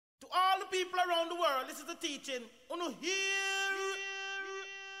all the people around the world, this is the teaching. Uno hear.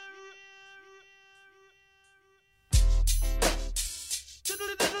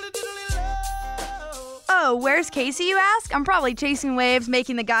 Oh, where's Casey, you ask? I'm probably chasing waves,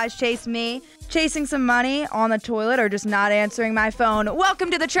 making the guys chase me, chasing some money, on the toilet, or just not answering my phone. Welcome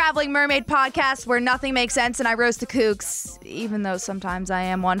to the Traveling Mermaid Podcast, where nothing makes sense and I roast the kooks, even though sometimes I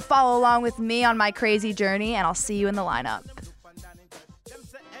am one. Follow along with me on my crazy journey, and I'll see you in the lineup.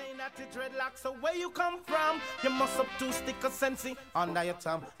 Dreadlocks, so where you come from? You must have two stick of sensei under your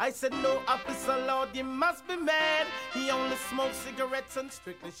tongue. I said no officer, Lord, you must be mad. He only smokes cigarettes and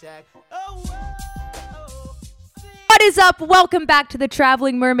strictly shag. Oh, whoa. What is up? Welcome back to the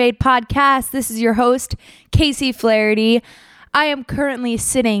Traveling Mermaid Podcast. This is your host, Casey Flaherty. I am currently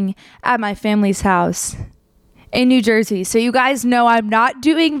sitting at my family's house in New Jersey. So you guys know I'm not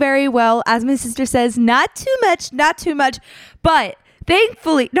doing very well. As my sister says, not too much, but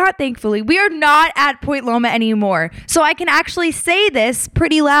not thankfully, we are not at Point Loma anymore. So I can actually say this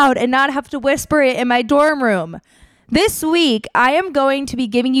pretty loud and not have to whisper it in my dorm room. This week, I am going to be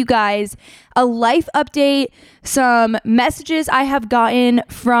giving you guys a life update, some messages I have gotten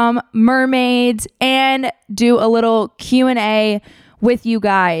from mermaids, and do a little Q&A with you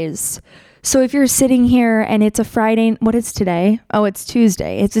guys. So if you're sitting here and it's a Friday, what is today? Oh, it's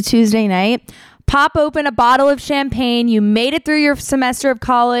Tuesday. It's a Tuesday night. Pop open a bottle of champagne. You made it through your semester of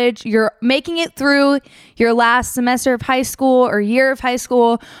college. You're making it through your last semester of high school or year of high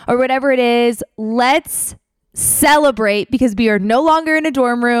school or whatever it is. Let's celebrate because we are no longer in a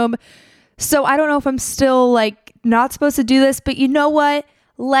dorm room. So I don't know if I'm still not supposed to do this, but you know what?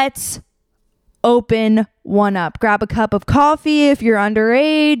 Let's open one up. Grab a cup of coffee if you're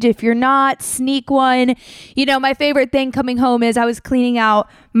underage. If you're not, sneak one. You know, my favorite thing coming home is I was cleaning out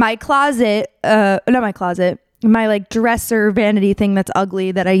my closet, my dresser vanity thing that's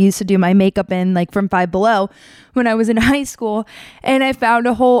ugly that I used to do my makeup in from Five Below when I was in high school. And I found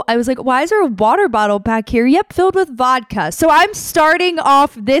I was like, why is there a water bottle back here? Yep, filled with vodka. So I'm starting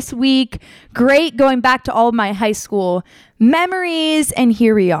off this week great, going back to all of my high school memories, and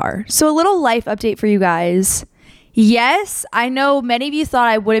here we are. So a little life update for you guys. Yes, I know many of you thought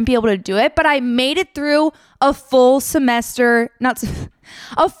I wouldn't be able to do it, but I made it through a full semester,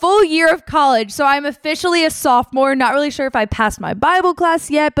 a full year of college. So I'm officially a sophomore. Not really sure if I passed my Bible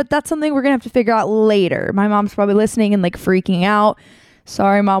class yet, but that's something we're going to have to figure out later. My mom's probably listening and freaking out.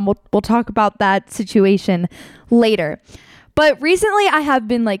 Sorry, Mom. We'll talk about that situation later. But recently I have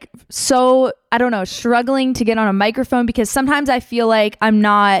been struggling to get on a microphone because sometimes I feel like I'm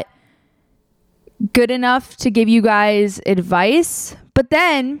not good enough to give you guys advice. But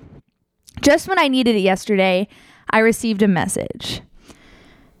then just when I needed it yesterday, I received a message.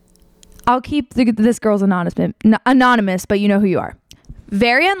 I'll keep this girl's anonymous, but you know who you are.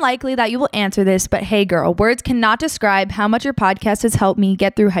 Very unlikely that you will answer this, but hey girl, words cannot describe how much your podcast has helped me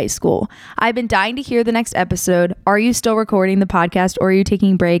get through high school. I've been dying to hear the next episode. Are you still recording the podcast or are you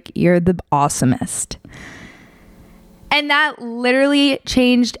taking a break? You're the awesomest. And that literally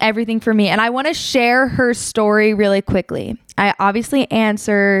changed everything for me. And I want to share her story really quickly. I obviously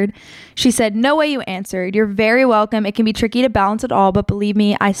answered. She said, no way you answered. You're very welcome. It can be tricky to balance it all, but believe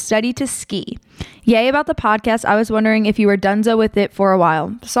me, I study to ski. Yay about the podcast. I was wondering if you were donezo with it for a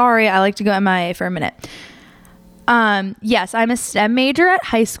while. Sorry, I like to go MIA for a minute. Yes, I'm a STEM major at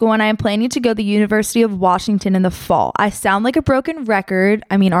high school and I am planning to go to the University of Washington in the fall. I sound like a broken record.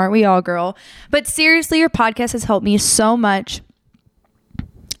 I mean, aren't we all, girl? But seriously, your podcast has helped me so much.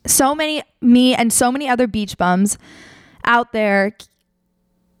 Me and so many other beach bums out there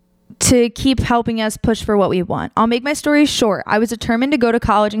to keep helping us push for what we want. I'll make my story short. I was determined to go to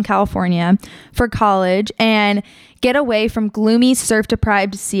college in California for college and get away from gloomy,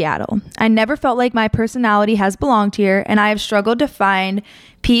 surf-deprived Seattle. I never felt like my personality has belonged here, and I have struggled to find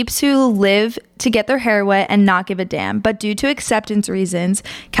peeps who live to get their hair wet and not give a damn. But due to acceptance reasons,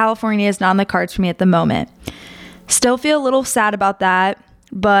 California is not on the cards for me at the moment. Still feel a little sad about that,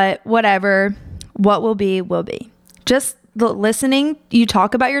 but whatever. What will be, will be. Just listening you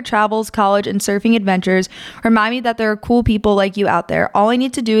talk about your travels, college, and surfing adventures remind me that there are cool people like you out there. All I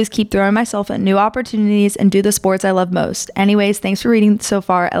need to do is keep throwing myself at new opportunities and do the sports I love most. Anyways, thanks for reading so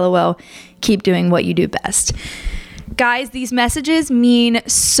far. LOL. Keep doing what you do best. Guys, these messages mean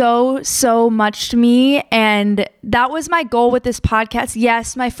so much to me, and that was my goal with this podcast.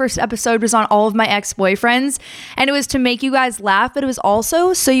 Yes, my first episode was on all of my ex-boyfriends, and it was to make you guys laugh, but it was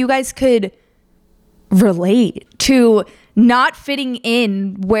also so you guys could relate to not fitting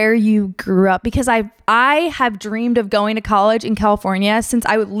in where you grew up, because I have dreamed of going to college in California since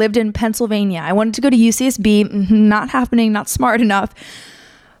I lived in Pennsylvania. I wanted to go to UCSB. Not happening, not smart enough.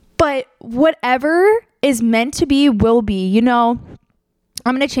 But whatever is meant to be will be. You know,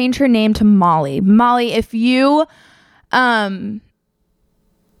 I'm going to change her name to Molly. Molly, if you,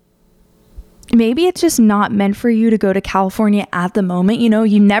 maybe it's just not meant for you to go to California at the moment. You know,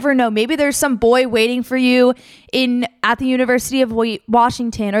 you never know. Maybe there's some boy waiting for you at the University of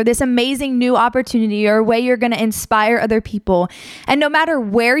Washington, or this amazing new opportunity, or a way you're going to inspire other people. And no matter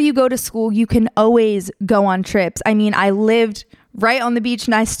where you go to school, you can always go on trips. I mean, I lived right on the beach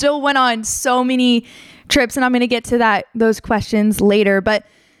and I still went on so many trips, and I'm going to get to those questions later. But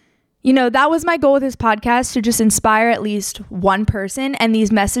you know, that was my goal with this podcast, to just inspire at least one person. And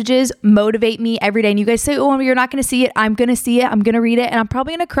these messages motivate me every day. And you guys say, oh, you're not going to see it. I'm going to see it. I'm going to read it. And I'm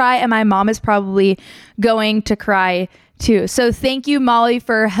probably going to cry. And my mom is probably going to cry too. So thank you, Molly,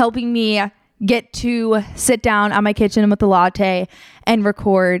 for helping me get to sit down on my kitchen with a latte and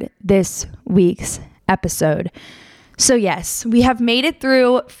record this week's episode. So yes, we have made it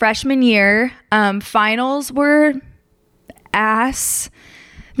through freshman year. Finals were ass.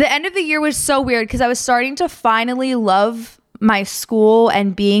 The end of the year was so weird because I was starting to finally love my school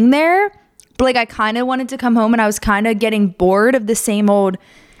and being there. But like, I kind of wanted to come home, and I was kind of getting bored of the same old,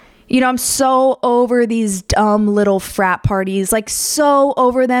 you know, I'm so over these dumb little frat parties, like so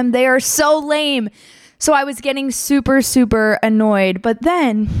over them. They are so lame. So I was getting super, super annoyed. But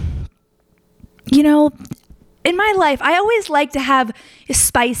then, you know, in my life, I always like to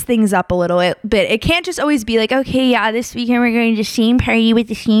spice things up a little bit. It can't just always be like, okay, yeah, this weekend we're going to the same party with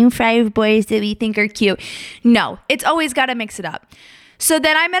the same 5 boys that we think are cute. No, it's always got to mix it up. So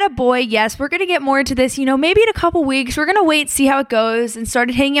then I met a boy. Yes, we're going to get more into this, you know, maybe in a couple weeks. We're going to wait, see how it goes, and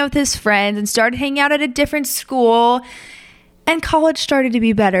started hanging out with his friends and started hanging out at a different school. And college started to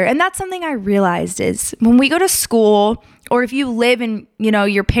be better. And that's something I realized is when we go to school, or if you live in, you know,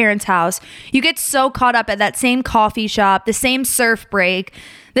 your parents' house, you get so caught up at that same coffee shop, the same surf break,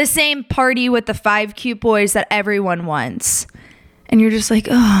 the same party with the 5 cute boys that everyone wants. And you're just like,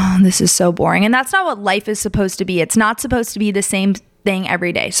 oh, this is so boring. And that's not what life is supposed to be. It's not supposed to be the same thing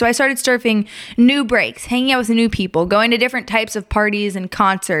every day. So I started surfing new breaks, hanging out with new people, going to different types of parties and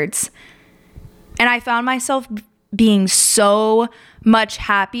concerts. And I found myself being so much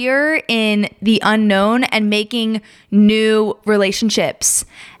happier in the unknown and making new relationships.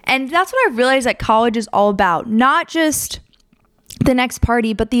 And that's what I realized that college is all about. Not just the next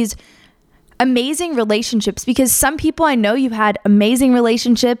party, but these amazing relationships. Because some people I know, you've had amazing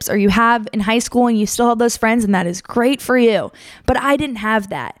relationships, or you have in high school, and you still have those friends, and that is great for you. But I didn't have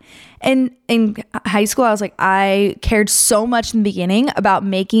that. And in high school, I was like, I cared so much in the beginning about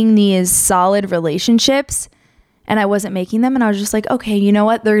making these solid relationships, and I wasn't making them. And I was just like, okay, you know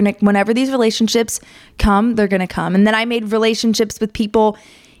what? Whenever these relationships come, they're going to come. And then I made relationships with people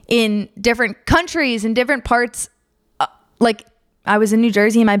in different countries and different parts. Like I was in New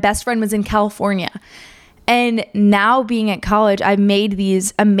Jersey and my best friend was in California. And now being at college, I've made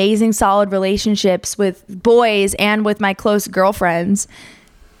these amazing, solid relationships with boys and with my close girlfriends.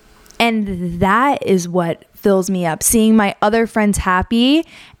 And that is what fills me up, seeing my other friends happy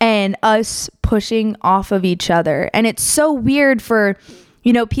and us pushing off of each other. And it's so weird for,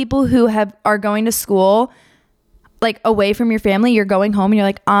 you know, people who are going to school, like away from your family. You're going home and you're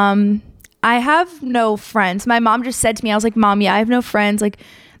like, I have no friends. My mom just said to me, I was like, Mom, yeah, I have no friends. Like,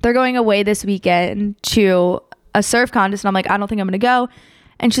 they're going away this weekend to a surf contest. And I'm like, I don't think I'm going to go.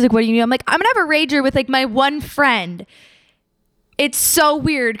 And she's like, what do you do? I'm like, I'm going to have a rager with like my one friend. It's so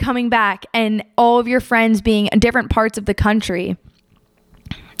weird coming back and all of your friends being in different parts of the country.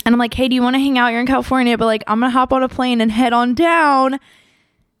 And I'm like, hey, do you want to hang out? You're in California, but like, I'm going to hop on a plane and head on down.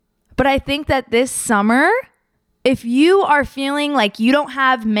 But I think that this summer, if you are feeling like you don't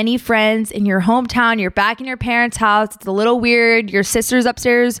have many friends in your hometown, you're back in your parents' house, it's a little weird, your sister's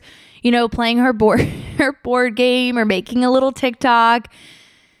upstairs, you know, playing her board game or making a little TikTok.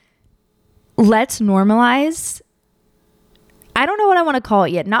 Let's normalize. I don't know what I want to call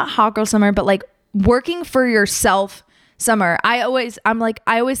it yet. Not hot girl summer, but like working for yourself summer. I always say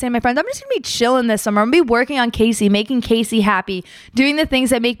to my friends, I'm just gonna be chilling this summer. I'm gonna be working on Casey, making Casey happy, doing the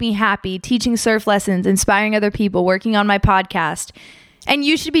things that make me happy, teaching surf lessons, inspiring other people, working on my podcast. And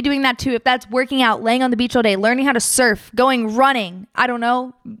you should be doing that too. If that's working out, laying on the beach all day, learning how to surf, going running, I don't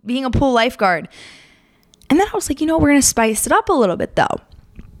know, being a pool lifeguard. And then I was like, you know, we're gonna spice it up a little bit though.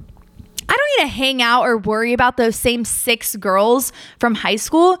 I don't need to hang out or worry about those same 6 girls from high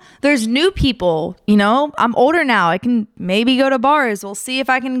school. There's new people, you know, I'm older now. I can maybe go to bars. We'll see if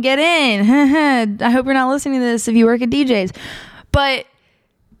I can get in. I hope you're not listening to this if you work at DJ's. But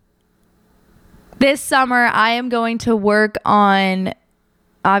this summer, I am going to work on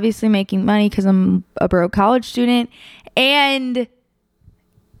obviously making money because I'm a broke college student and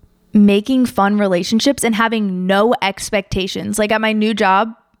making fun relationships and having no expectations. Like at my new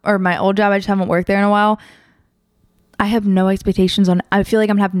job or my old job, I just haven't worked there in a while. I have no expectations I feel like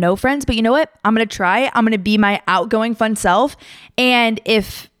I'm gonna have no friends, but you know what? I'm gonna try. I'm gonna be my outgoing fun self. And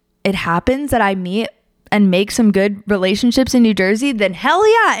if it happens that I meet and make some good relationships in New Jersey, then hell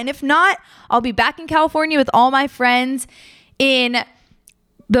yeah. And if not, I'll be back in California with all my friends in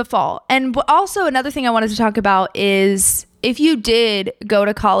the fall. And also another thing I wanted to talk about is if you did go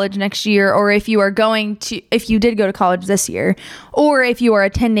to college next year, or if you did go to college this year, or if you are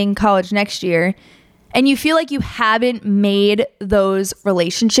attending college next year, and you feel like you haven't made those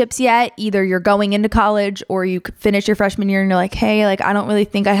relationships yet, either you're going into college or you finish your freshman year and you're like, hey, like, I don't really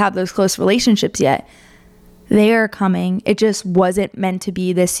think I have those close relationships yet. They are coming. It just wasn't meant to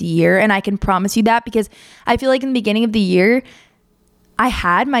be this year. And I can promise you that, because I feel like in the beginning of the year, I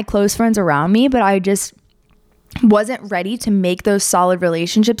had my close friends around me, but I just wasn't ready to make those solid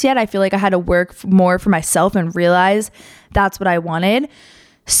relationships yet. I feel like I had to work more for myself and realize that's what I wanted.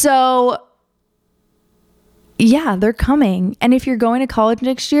 So yeah, they're coming. And if you're going to college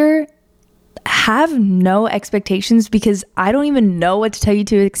next year, have no expectations, because I don't even know what to tell you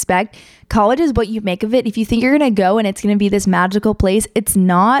to expect. College is what you make of it. If you think you're going to go and it's going to be this magical place, it's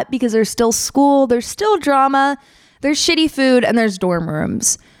not, because there's still school, there's still drama, there's shitty food, and there's dorm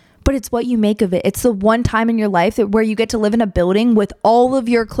rooms. But it's what you make of it. It's the one time in your life where you get to live in a building with all of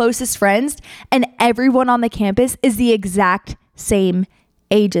your closest friends, and everyone on the campus is the exact same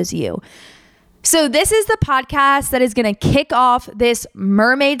age as you. So this is the podcast that is going to kick off this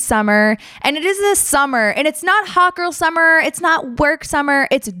mermaid summer. And it is this summer, and it's not hot girl summer. It's not work summer.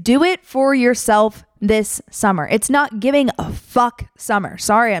 It's do it for yourself this summer. It's not giving a fuck summer.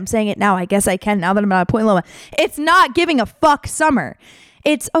 Sorry, I'm saying it now. I guess I can now that I'm at a Point Loma. It's not giving a fuck summer.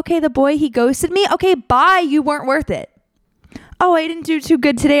 It's okay, the boy, he ghosted me. Okay, bye. You weren't worth it. Oh, I didn't do too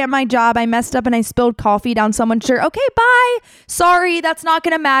good today at my job. I messed up and I spilled coffee down someone's shirt. Okay, bye. Sorry, that's not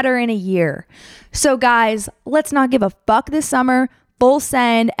going to matter in a year. So guys, let's not give a fuck this summer. Full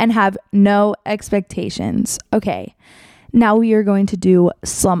send and have no expectations. Okay, now we are going to do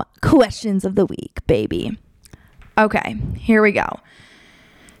some questions of the week, baby. Okay, here we go.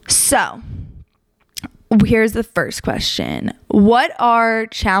 So here's the first question. What are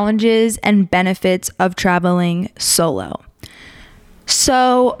challenges and benefits of traveling solo?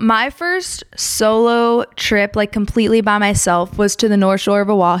 So my first solo trip, like completely by myself, was to the North Shore of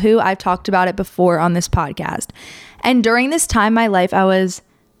Oahu. I've talked about it before on this podcast. And during this time in my life, I was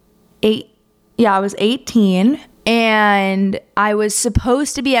 18, and I was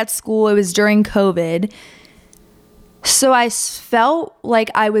supposed to be at school. It was during COVID. So I felt like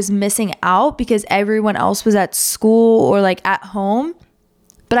I was missing out because everyone else was at school or like at home.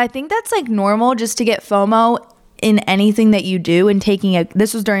 But I think that's like normal, just to get FOMO in anything that you do. And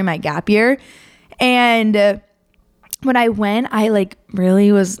this was during my gap year. And when I went, I like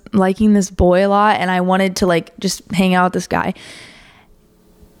really was liking this boy a lot, and I wanted to like just hang out with this guy.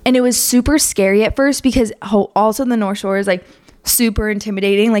 And it was super scary at first, because also the North Shore is like super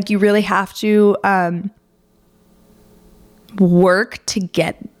intimidating. Like you really have to work to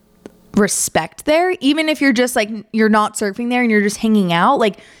get respect there, even if you're just like, you're not surfing there and you're just hanging out.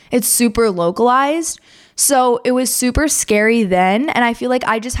 Like it's super localized. So it was super scary then, and I feel like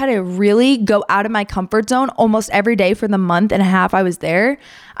I just had to really go out of my comfort zone almost every day for the month and a half I was there.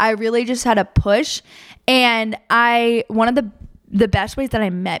 I really just had to push. And one of the best ways that I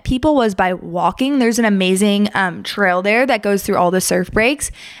met people was by walking. There's an amazing trail there that goes through all the surf breaks,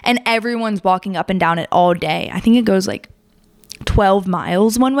 and everyone's walking up and down it all day. I think it goes like 12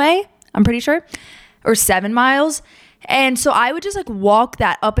 miles one way, I'm pretty sure, or 7 miles. And so I would just like walk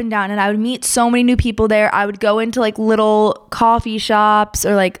that up and down, and I would meet so many new people there. I would go into like little coffee shops,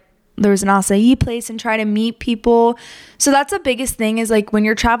 or like there was an acai place, and try to meet people. So that's the biggest thing, is like when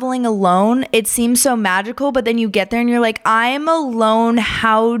you're traveling alone, it seems so magical, but then you get there and you're like, I'm alone.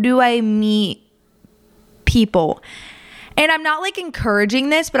 How do I meet people? And I'm not like encouraging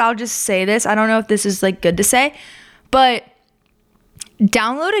this, but I'll just say this. I don't know if this is like good to say, but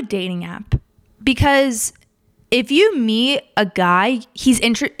download a dating app, because if you meet a guy, he's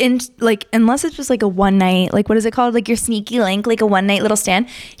like, unless it's just like a one night, like what is it called? Like your sneaky link, like a one night little stand.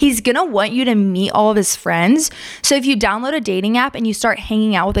 He's gonna want you to meet all of his friends. So if you download a dating app and you start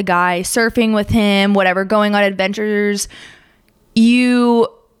hanging out with a guy, surfing with him, whatever, going on adventures, you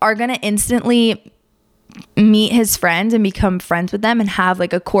are gonna instantly meet his friends and become friends with them and have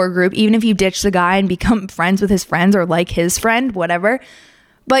like a core group, even if you ditch the guy and become friends with his friends or like his friend, whatever.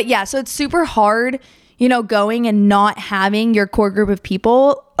 But yeah, so it's super hard, you know, going and not having your core group of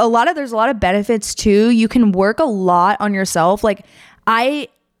people. There's a lot of benefits too. You can work a lot on yourself. Like I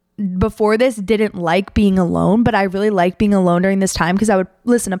before this didn't like being alone, but I really like being alone during this time because I would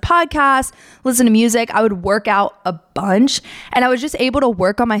listen to podcasts, listen to music. I would work out a bunch and I was just able to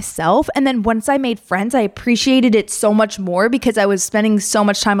work on myself. And then once I made friends, I appreciated it so much more because I was spending so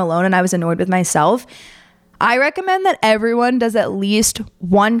much time alone and I was annoyed with myself. I recommend that everyone does at least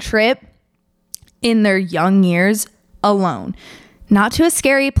one trip in their young years alone. Not to a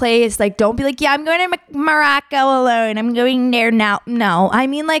scary place. Like, don't be like, yeah, I'm going to Morocco alone. I'm going there now. No, I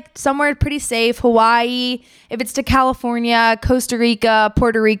mean like somewhere pretty safe. Hawaii, if it's to California, Costa Rica,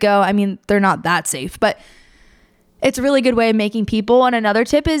 Puerto Rico. I mean, they're not that safe, but it's a really good way of making people. And another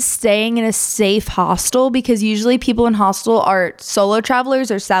tip is staying in a safe hostel because usually people in hostel are solo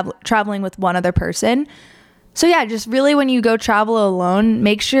travelers or traveling with one other person. So yeah, just really when you go travel alone,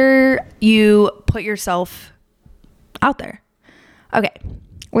 make sure you put yourself out there. Okay,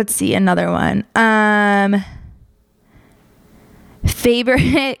 let's see another one.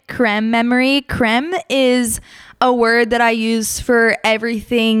 Favorite creme memory. Creme is a word that I use for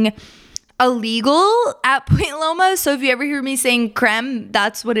everything illegal at Point Loma. So if you ever hear me saying creme,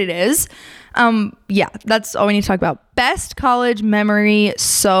 that's what it is. Yeah, that's all we need to talk about. Best college memory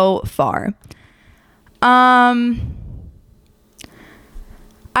so far. I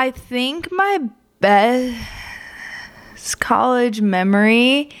think my best college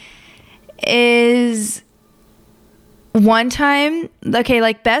memory is one time, okay,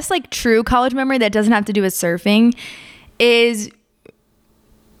 like best like true college memory that doesn't have to do with surfing is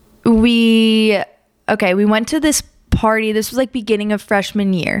we went to this party. This was like beginning of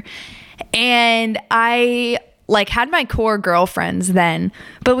freshman year and I like had my core girlfriends then,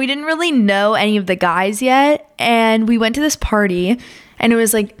 but we didn't really know any of the guys yet. And we went to this party and it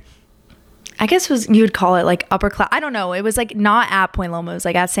was like, I guess you would call it like upper class. I don't know. It was like not at Point Loma. It was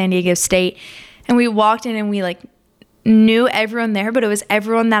like at San Diego State. And we walked in and we like knew everyone there, but it was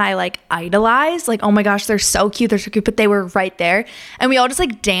everyone that I like idolized. Like, oh my gosh, they're so cute. They're so cute, but they were right there. And we all just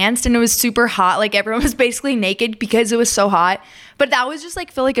like danced and it was super hot. Like everyone was basically naked because it was so hot. But that was just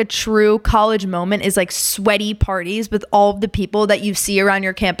like, feel like a true college moment is like sweaty parties with all of the people that you see around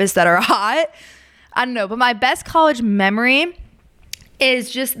your campus that are hot. I don't know. But my best college memory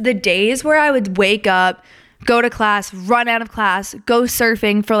is just the days where I would wake up, go to class, run out of class, go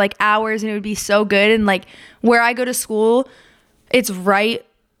surfing for like hours, and it would be so good. And like where I go to school, it's right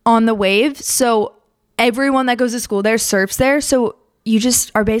on the wave. So everyone that goes to school there surfs there. So you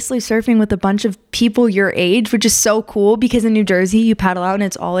just are basically surfing with a bunch of people your age, which is so cool because in New Jersey, you paddle out and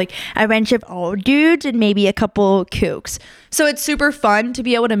it's all like a bunch of old dudes and maybe a couple kooks. So it's super fun to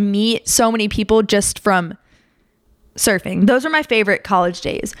be able to meet so many people just from surfing. Those are my favorite college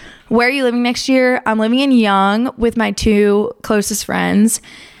days. Where are you living next year? I'm living in Young with my two closest friends.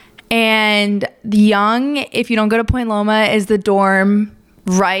 And Young, if you don't go to Point Loma, is the dorm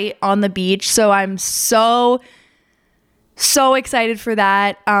right on the beach. So I'm so excited for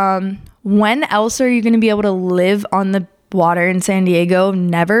that. When else are you going to be able to live on the water in San Diego?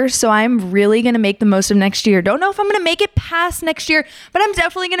 Never. So I'm really going to make the most of next year. Don't know if I'm going to make it past next year, but I'm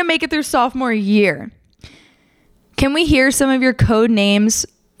definitely going to make it through sophomore year. Can we hear some of your code names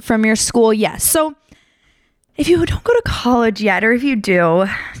from your school? Yes. So if you don't go to college yet, or if you do,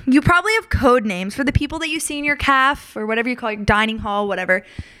 you probably have code names for the people that you see in your caf or whatever you call your dining hall, whatever,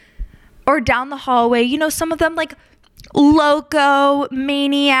 or down the hallway. You know, some of them like Loco,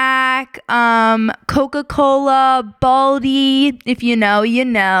 Maniac, Coca-Cola, Baldy, if you know, you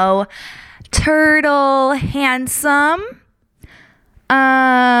know, Turtle, Handsome.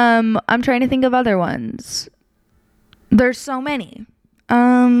 I'm trying to think of other ones. There's so many.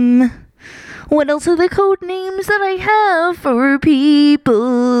 What else are the code names that I have for people?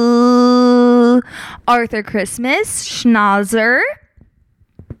 Arthur Christmas, Schnauzer,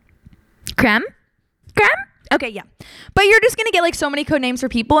 Creme? Okay, yeah. But you're just going to get like so many code names for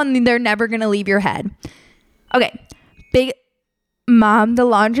people and they're never going to leave your head. Okay. Big Mom, the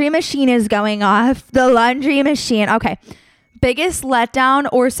laundry machine is going off. The laundry machine. Okay. Biggest letdown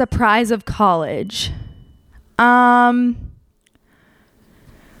or surprise of college? I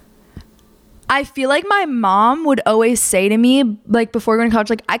feel like my mom would always say to me, like before going to college,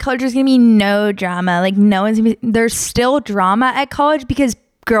 like at college there's gonna be no drama. Like no one's gonna be, there's still drama at college because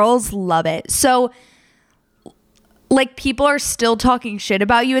girls love it. So like people are still talking shit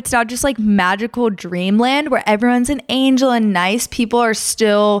about you. It's not just like magical dreamland where everyone's an angel and nice. People are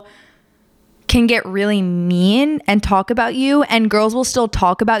still can get really mean and talk about you, and girls will still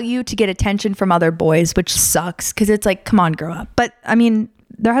talk about you to get attention from other boys, which sucks because it's like, come on, grow up. But I mean,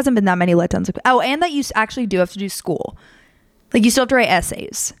 there hasn't been that many letdowns. Oh, and that you actually do have to do school. Like you still have to write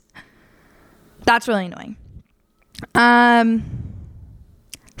essays. That's really annoying.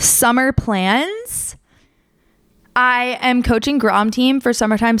 summer plans, I am coaching Grom Team for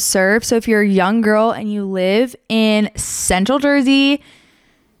Summertime Surf. So if you're a young girl and you live in Central Jersey,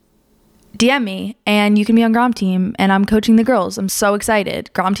 DM me and you can be on Grom Team, and I'm coaching the girls. I'm so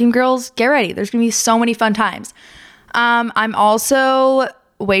excited. Grom Team girls, get ready. There's going to be so many fun times. I'm also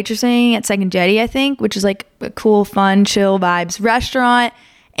waitressing at Second Jetty, I think, which is like a cool, fun, chill vibes restaurant,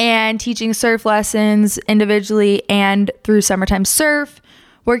 and teaching surf lessons individually and through Summertime Surf.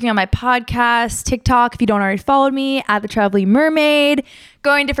 Working on my podcast, TikTok, if you don't already follow me, at The Traveling Mermaid,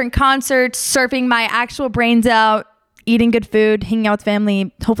 going to different concerts, surfing my actual brains out, eating good food, hanging out with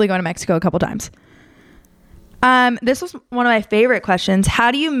family, hopefully going to Mexico a couple times. This was one of my favorite questions. How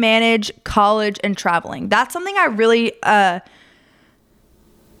do you manage college and traveling? That's something I really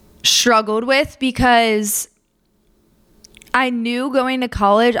struggled with, because I knew going to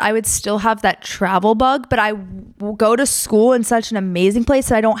college I would still have that travel bug, but I will go to school in such an amazing place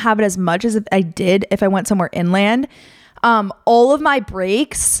that I don't have it as much as I did if I went somewhere inland. All of my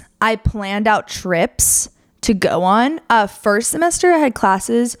breaks, I planned out trips to go on. First semester, I had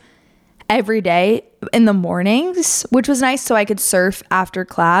classes every day in the mornings, which was nice, so I could surf after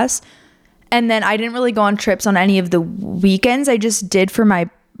class. And then I didn't really go on trips on any of the weekends. I just did for my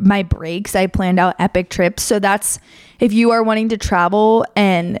breaks. I planned out epic trips. So that's, if you are wanting to travel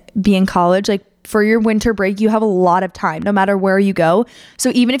and be in college, like for your winter break, you have a lot of time no matter where you go.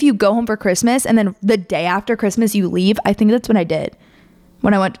 So even if you go home for Christmas and then the day after Christmas you leave, I think that's what I did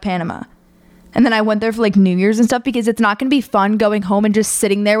when I went to Panama. And then I went there for like New Year's and stuff, because it's not going to be fun going home and just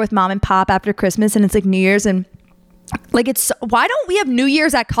sitting there with mom and pop after Christmas and it's like New Year's, and like, it's, why don't we have New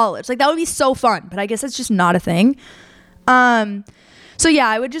Year's at college? Like that would be so fun, but I guess it's just not a thing. So yeah,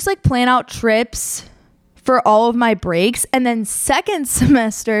 I would just like plan out trips for all of my breaks. And then second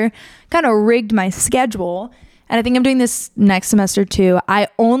semester, kind of rigged my schedule. And I think I'm doing this next semester too. I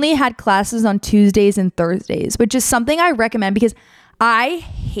only had classes on Tuesdays and Thursdays, which is something I recommend because I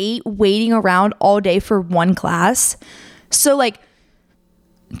hate waiting around all day for one class. So like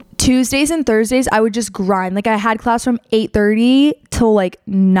Tuesdays and Thursdays, I would just grind. Like I had class from 8:30 till like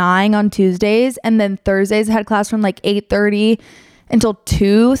 9 on Tuesdays. And then Thursdays I had class from like 8:30 until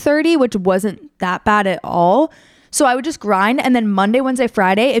 2:30, which wasn't that bad at all. So I would just grind. And then Monday, Wednesday,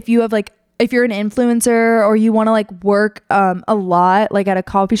 Friday, if you're an influencer or you want to like work a lot, like at a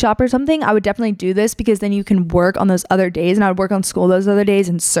coffee shop or something, I would definitely do this, because then you can work on those other days, and I would work on school those other days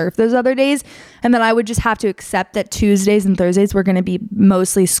and surf those other days. And then I would just have to accept that Tuesdays and Thursdays were going to be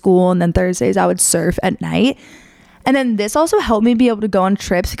mostly school, and then Thursdays I would surf at night. And then this also helped me be able to go on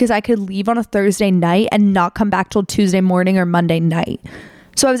trips, because I could leave on a Thursday night and not come back till Tuesday morning or Monday night.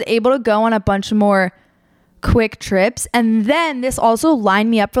 So I was able to go on a bunch more quick trips. And then this also lined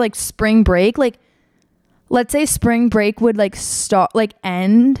me up for like spring break. Like, let's say spring break would like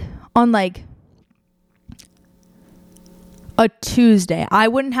end on like a Tuesday. I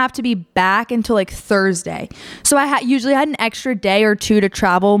wouldn't have to be back until like Thursday. So I usually had an extra day or two to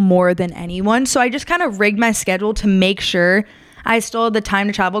travel more than anyone. So I just kind of rigged my schedule to make sure I still had the time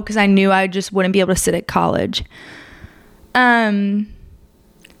to travel, because I knew I just wouldn't be able to sit at college.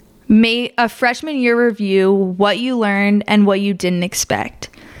 A freshman year review, what you learned and what you didn't expect.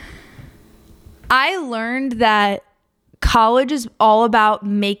 I learned that college is all about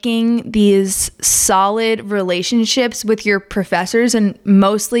making these solid relationships with your professors, and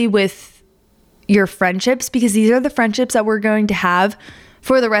mostly with your friendships, because these are the friendships that we're going to have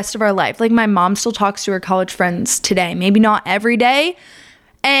for the rest of our life. Like my mom still talks to her college friends today, maybe not every day.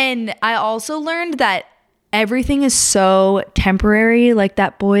 And I also learned that everything is so temporary. Like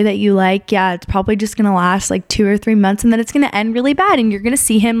that boy that you like, yeah, it's probably just going to last like 2 or 3 months, and then it's going to end really bad, and you're going to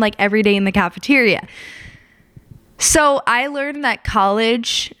see him like every day in the cafeteria. So I learned that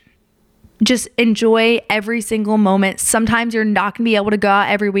college, just enjoy every single moment. Sometimes you're not going to be able to go out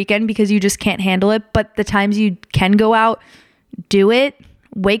every weekend because you just can't handle it. But the times you can go out, do it.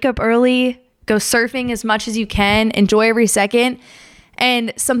 Wake up early, go surfing as much as you can, enjoy every second.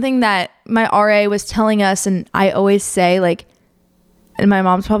 And something that my RA was telling us, and I always say, like, and my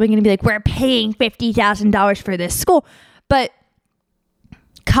mom's probably going to be like, we're paying $50,000 for this school. But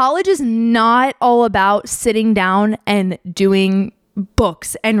college is not all about sitting down and doing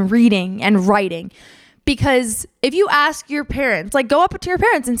books and reading and writing. Because if you ask your parents, like go up to your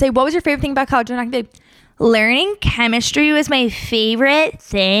parents and say, what was your favorite thing about college? They're not going to be like, learning chemistry was my favorite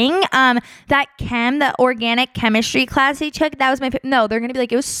thing. The organic chemistry class I took, that was my favorite. No, they're going to be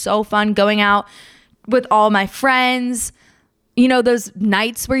like, it was so fun going out with all my friends, you know, those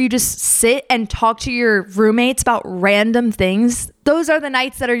nights where you just sit and talk to your roommates about random things. Those are the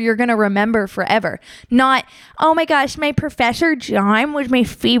nights that you're going to remember forever. Not, oh my gosh, my Professor John was my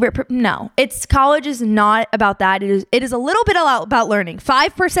favorite. No, college is not about that. It is a little bit about learning.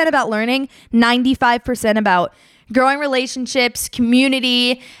 5% about learning, 95% about growing relationships,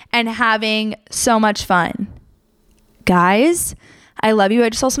 community, and having so much fun. Guys, I love you. I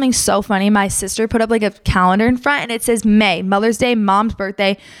just saw something so funny. My sister put up like a calendar in front and it says May, Mother's Day, Mom's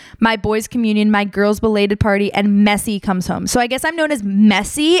birthday, my boys' communion, my girls' belated party, and Messy comes home. So I guess I'm known as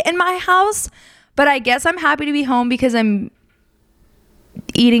Messy in my house, but I guess I'm happy to be home because I'm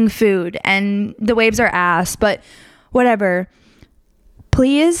eating food and the waves are ass, but whatever.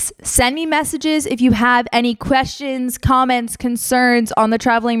 Please send me messages if you have any questions, comments, concerns on the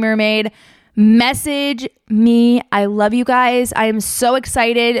Traveling Mermaid. Message me. I love you guys. I am so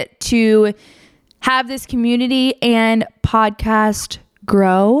excited to have this community and podcast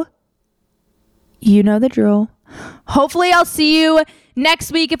grow. You know the drill. Hopefully I'll see you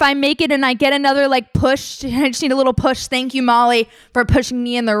next week if I make it and I get another like push. I just need a little push. Thank you, Molly, for pushing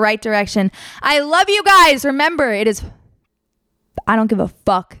me in the right direction. I love you guys. Remember, it is I don't give a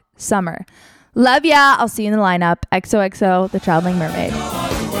fuck summer. Love ya. I'll see you in the lineup. XOXO, the Traveling Mermaid.